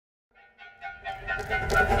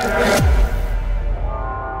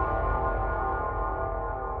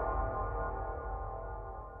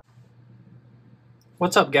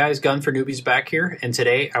What's up, guys? Gun for Newbies back here, and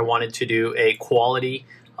today I wanted to do a quality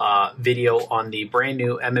video on the brand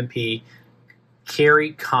new M&P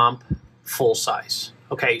Carry Comp full size.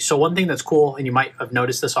 Okay, so one thing that's cool, and you might have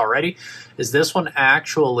noticed this already, is this one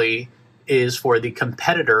actually is for the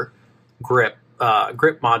competitor grip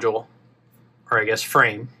module, or I guess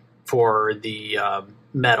frame, for the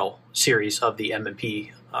metal series of the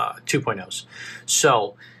M&P 2.0s.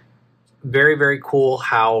 So very, very cool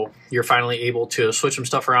how you're finally able to switch some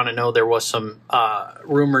stuff around. I know there was some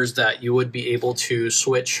rumors that you would be able to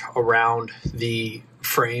switch around the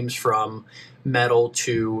frames from metal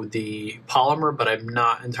to the polymer, but I'm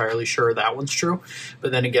not entirely sure that one's true.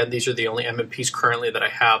 But then again, these are the only M&Ps currently that I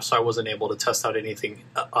have, so I wasn't able to test out anything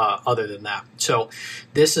other than that. So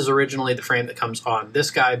this is originally the frame that comes on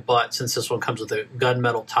this guy, but since this one comes with a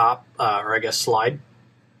gunmetal top, or I guess slide,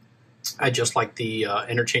 I just like the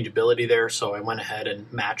interchangeability there, so I went ahead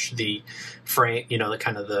and matched the frame, you know, the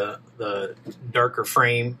kind of the darker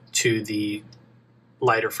frame to the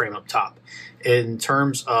lighter frame up top. In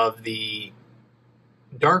terms of the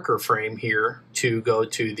darker frame here to go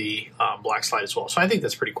to the black slide as well. So I think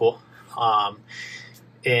that's pretty cool.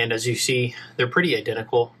 And as you see, they're pretty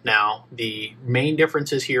identical. Now, the main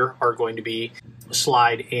differences here are going to be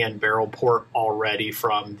slide and barrel port already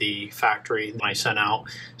from the factory when I sent out.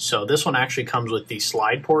 So this one actually comes with the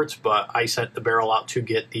slide ports, but I sent the barrel out to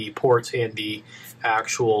get the ports and the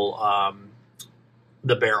actual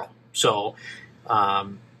the barrel. So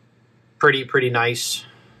pretty nice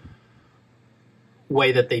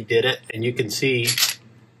way that they did it, and you can see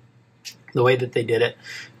the way that they did it.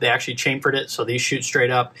 They actually chamfered it, so these shoot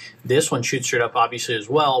straight up. This one shoots straight up, obviously, as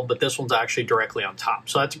well, but this one's actually directly on top.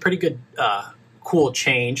 So that's a pretty good, cool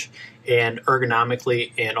change, and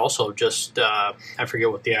ergonomically, and also just, I forget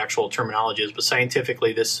what the actual terminology is, but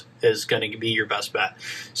scientifically, this is going to be your best bet.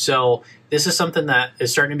 So this is something that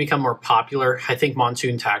is starting to become more popular. I think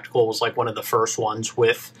Monsoon Tactical was like one of the first ones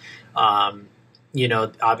with, you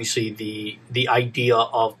know, obviously the idea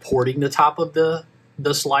of porting the top of the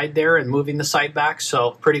slide there and moving the sight back. So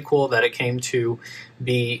pretty cool that it came to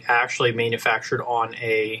be actually manufactured on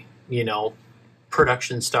a, you know,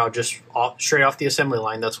 production style, just straight off the assembly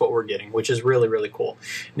line. That's what we're getting, which is really, really cool.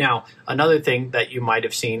 Now, another thing that you might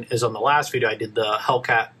have seen is on the last video, I did the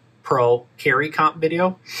Hellcat Pro Carry Comp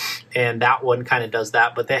video, and that one kind of does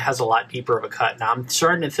that, but that has a lot deeper of a cut. Now I'm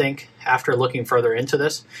starting to think, after looking further into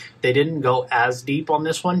this, they didn't go as deep on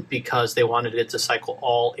this one because they wanted it to cycle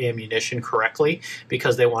all ammunition correctly,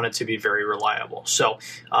 because they want it to be very reliable. So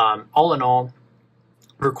all in all,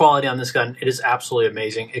 for quality on this gun, it is absolutely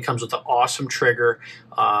amazing. It comes with an awesome trigger.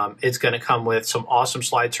 It's going to come with some awesome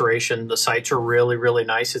slide serration. The sights are really, really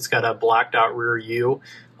nice. It's got a blacked out rear U,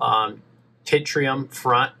 Titrium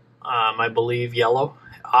front, I believe yellow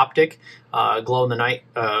optic, glow in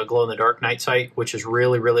the dark night sight, which is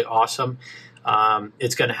really, really awesome.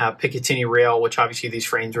 It's going to have Picatinny rail, which obviously these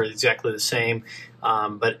frames are exactly the same,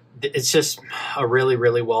 but it's just a really,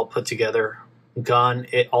 really well put together gun.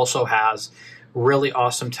 It also has really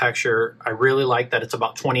awesome texture. I really like that it's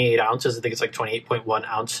about 28 ounces. I think it's like 28.1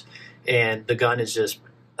 ounce, and the gun is just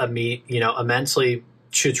immensely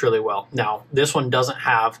shoots really well. Now, this one doesn't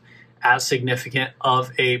have as significant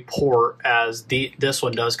of a port as this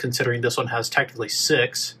one does, considering this one has technically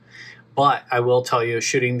 6. But I will tell you,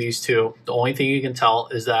 shooting these two, the only thing you can tell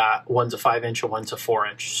is that one's a 5-inch and one's a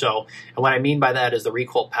 4-inch. So, and what I mean by that is the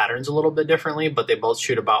recoil pattern's a little bit differently, but they both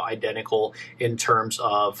shoot about identical in terms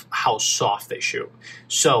of how soft they shoot.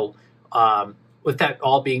 So, with that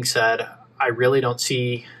all being said, I really don't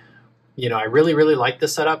see, I really, really like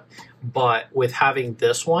this setup, but with having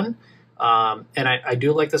this one, and I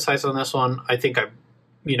do like the size on this one. I think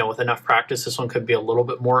with enough practice, this one could be a little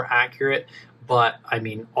bit more accurate. But I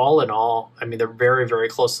mean, all in all, I mean, they're very, very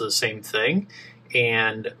close to the same thing.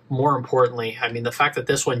 And more importantly, I mean, the fact that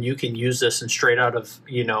this one, you can use this and straight out of,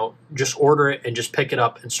 just order it and just pick it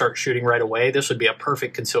up and start shooting right away. This would be a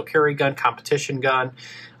perfect concealed carry gun, competition gun.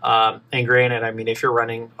 And granted, I mean, if you're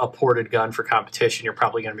running a ported gun for competition, you're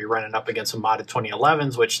probably going to be running up against some modded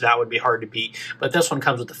 2011s, which that would be hard to beat. But this one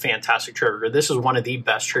comes with a fantastic trigger. This is one of the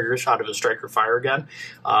best triggers out of a striker fire gun.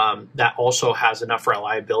 That also has enough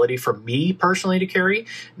reliability for me personally to carry.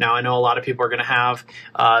 Now, I know a lot of people are going to have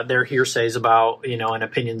their hearsays about, and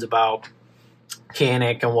opinions about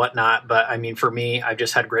Canik and whatnot, but I mean, for me, I've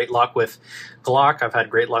just had great luck with Glock. I've had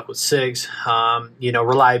great luck with SIGs.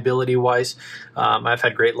 Reliability wise, I've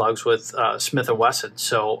had great lugs with Smith & Wesson.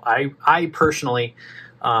 So I personally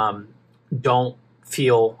don't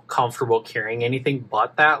feel comfortable carrying anything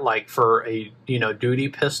but that, like for a duty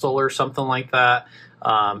pistol or something like that,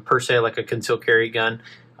 per se, like a concealed carry gun.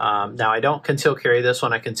 Now I don't conceal carry this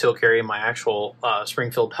one. I conceal carry my actual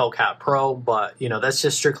Springfield Hellcat Pro, but you know, that's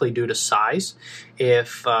just strictly due to size.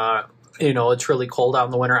 If you know, it's really cold out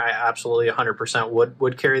in the winter, I absolutely 100%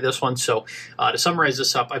 would carry this one. So to summarize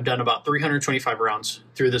this up, I've done about 325 rounds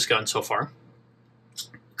through this gun so far.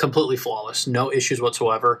 Completely flawless, no issues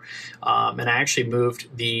whatsoever. And I actually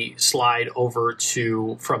moved the slide over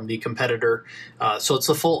from the competitor. So it's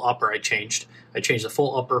the full upper I changed. I changed the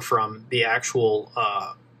full upper from the actual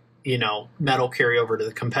you know, metal carryover to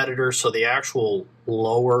the competitor. So the actual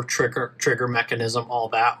lower trigger mechanism, all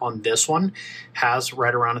that on this one has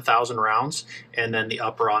right around 1,000 rounds, and then the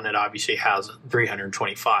upper on it obviously has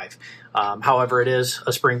 325. However, it is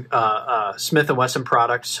a Smith & Wesson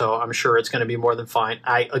product, so I'm sure it's going to be more than fine.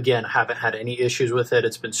 I, again, haven't had any issues with it.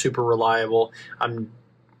 It's been super reliable. I'm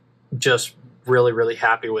just really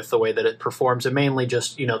happy with the way that it performs, and mainly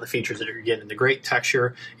just, you know, the features that you're getting. The great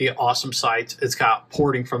texture, you get awesome sights, it's got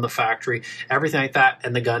porting from the factory, everything like that,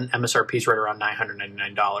 and the gun MSRP is right around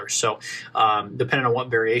 $999. So depending on what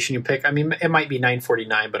variation you pick, I mean, it might be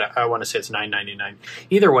 $949, but I want to say it's $999.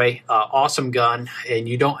 Either way, awesome gun, and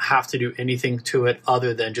you don't have to do anything to it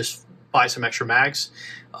other than just buy some extra mags,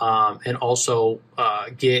 and also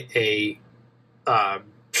get a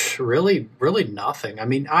really nothing. I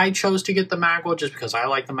mean, I chose to get the Magwell just because I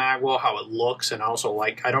like the Magwell, how it looks, and also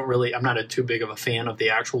like, I'm not too big of a fan of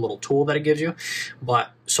the actual little tool that it gives you,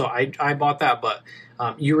 but so I bought that. But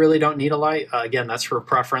you really don't need a light. Again, that's for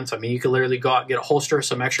preference. I mean, you can literally go out, get a holster,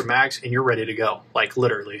 some extra mags, and you're ready to go. Like,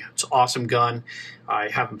 literally, it's an awesome gun. I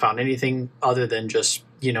haven't found anything other than just,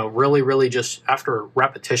 you know, really just after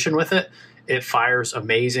repetition with it, it fires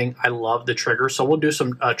amazing. I love the trigger. So we'll do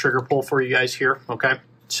some trigger pull for you guys here, okay?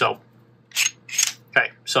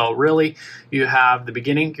 So really, you have the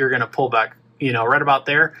beginning, you're going to pull back, you know, right about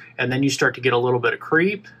there, and then you start to get a little bit of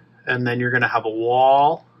creep, and then you're going to have a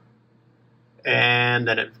wall, and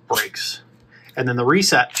then it breaks. And then the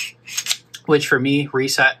reset, which for me,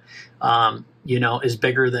 reset, you know, is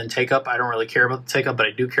bigger than take up. I don't really care about the take up, but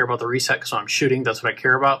I do care about the reset because when I'm shooting, that's what I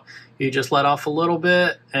care about. You just let off a little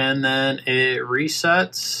bit, and then it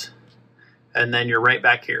resets, and then you're right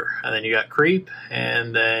back here. And then you got creep,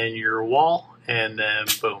 and then your wall, and then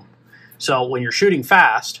boom. So when you're shooting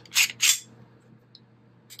fast,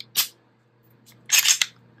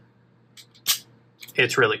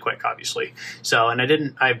 it's really quick, obviously. So, and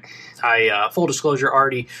I full disclosure,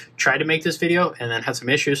 already tried to make this video and then had some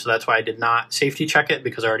issues, so that's why I did not safety check it,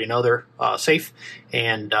 because I already know they're safe,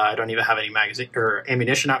 and I don't even have any magazine or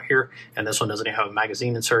ammunition out here, and this one doesn't even have a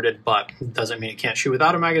magazine inserted, but it doesn't mean it can't shoot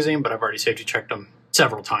without a magazine, but I've already safety checked them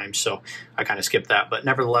several times, so I kind of skipped that. But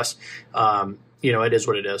nevertheless, you know, it is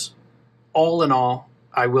what it is. All in all,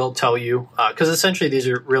 I will tell you, because essentially these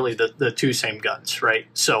are really the two same guns, right?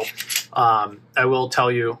 So I will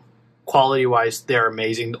tell you, quality-wise, they're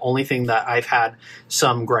amazing. The only thing that I've had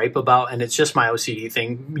some gripe about, and it's just my OCD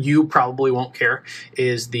thing, you probably won't care,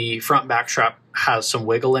 is the front back strap has some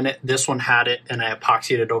wiggle in it. This one had it, and I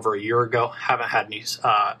epoxied it over a year ago. Haven't had any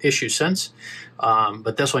issues since,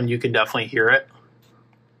 but this one you can definitely hear it.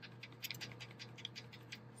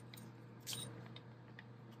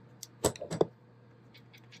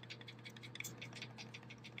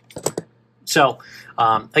 So,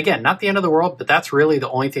 again, not the end of the world, but that's really the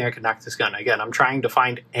only thing I could knock this gun. Again, I'm trying to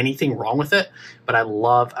find anything wrong with it, but I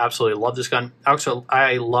absolutely love this gun. Also,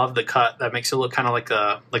 I love the cut. That makes it look kind of like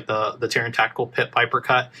the Taran Tactical Pit Viper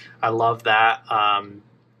cut. I love that. I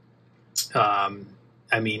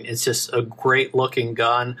mean, it's just a great looking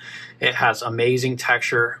gun. It has amazing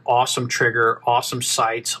texture, awesome trigger, awesome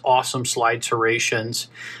sights, awesome slide serrations.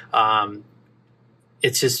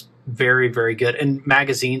 It's just very good. And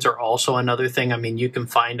magazines are also another thing. I mean, you can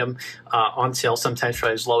find them on sale sometimes for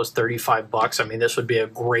as low as $35. I mean, this would be a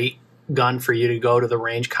great gun for you to go to the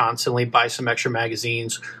range constantly, buy some extra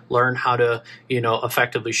magazines, learn how to, you know,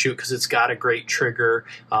 effectively shoot, because it's got a great trigger.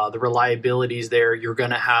 The reliability is there. You're going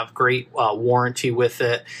to have great warranty with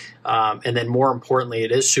it. And then more importantly,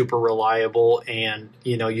 it is super reliable, and,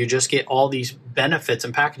 you know, you just get all these benefits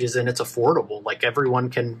and packages, and it's affordable. Like, everyone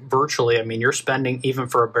can virtually, I mean, you're spending, even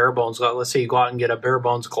for a bare bones, let's say you go out and get a bare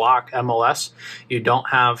bones Glock MOS, you don't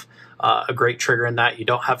have a great trigger in that, you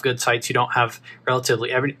don't have good sights, you don't have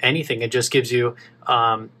relatively anything. It just gives you,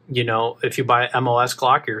 you know, if you buy an MOS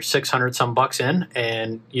Glock, you're 600 some bucks in,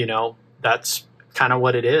 and, you know, that's kind of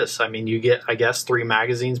what it is. I mean, you get, I guess, 3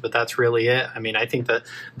 magazines, but that's really it. I mean, I think that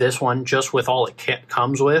this one, just with all it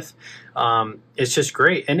comes with, it's just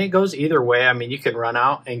great. And it goes either way. I mean, you can run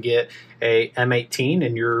out and get a M18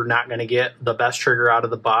 and you're not going to get the best trigger out of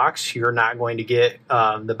the box. You're not going to get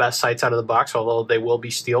the best sights out of the box, although they will be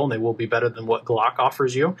steel and they will be better than what Glock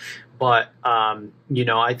offers you. But, you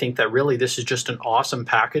know, I think that really this is just an awesome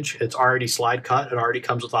package. It's already slide cut. It already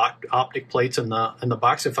comes with optic plates in the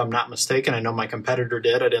box, if I'm not mistaken. I know my competitor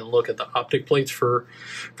did. I didn't look at the optic plates for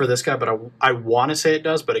this guy, but I want to say it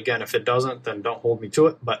does. But again, if it doesn't, then don't hold me to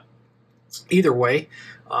it. But either way,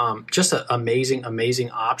 just an amazing, amazing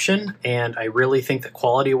option. And I really think that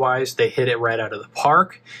quality-wise, they hit it right out of the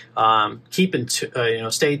park.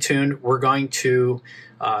 Stay tuned. We're going to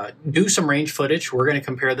do some range footage. We're going to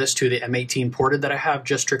compare this to the M18 ported that I have,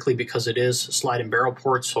 just strictly because it is slide and barrel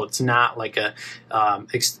port, so it's not like a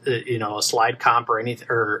a slide comp or anything,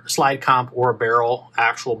 or slide comp or a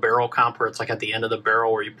actual barrel comp where it's like at the end of the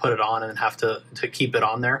barrel where you put it on and have to keep it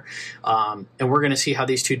on there. And we're going to see how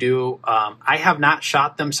these two do. I have not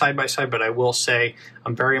shot them side by side, but I will say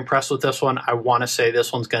I'm very impressed with this one. I want to say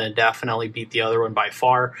this one's going to definitely beat the other one by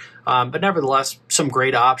far. But nevertheless, some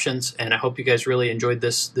great options, and I hope you guys really enjoyed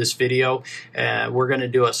this video. We're going to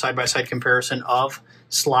do a side-by-side comparison of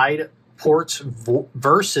slide ports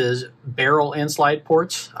versus barrel and slide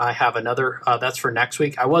ports. I have another, that's for next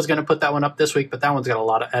week. I was going to put that one up this week, but that one's got a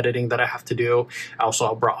lot of editing that I have to do. I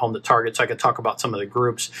also brought home the target so I could talk about some of the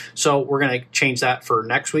groups. So we're going to change that for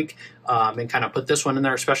next week. And kind of put this one in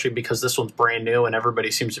there, especially because this one's brand new and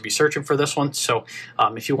everybody seems to be searching for this one. So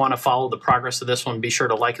if you want to follow the progress of this one, be sure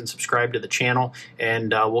to like and subscribe to the channel,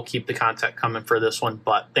 and we'll keep the content coming for this one.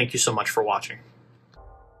 But thank you so much for watching.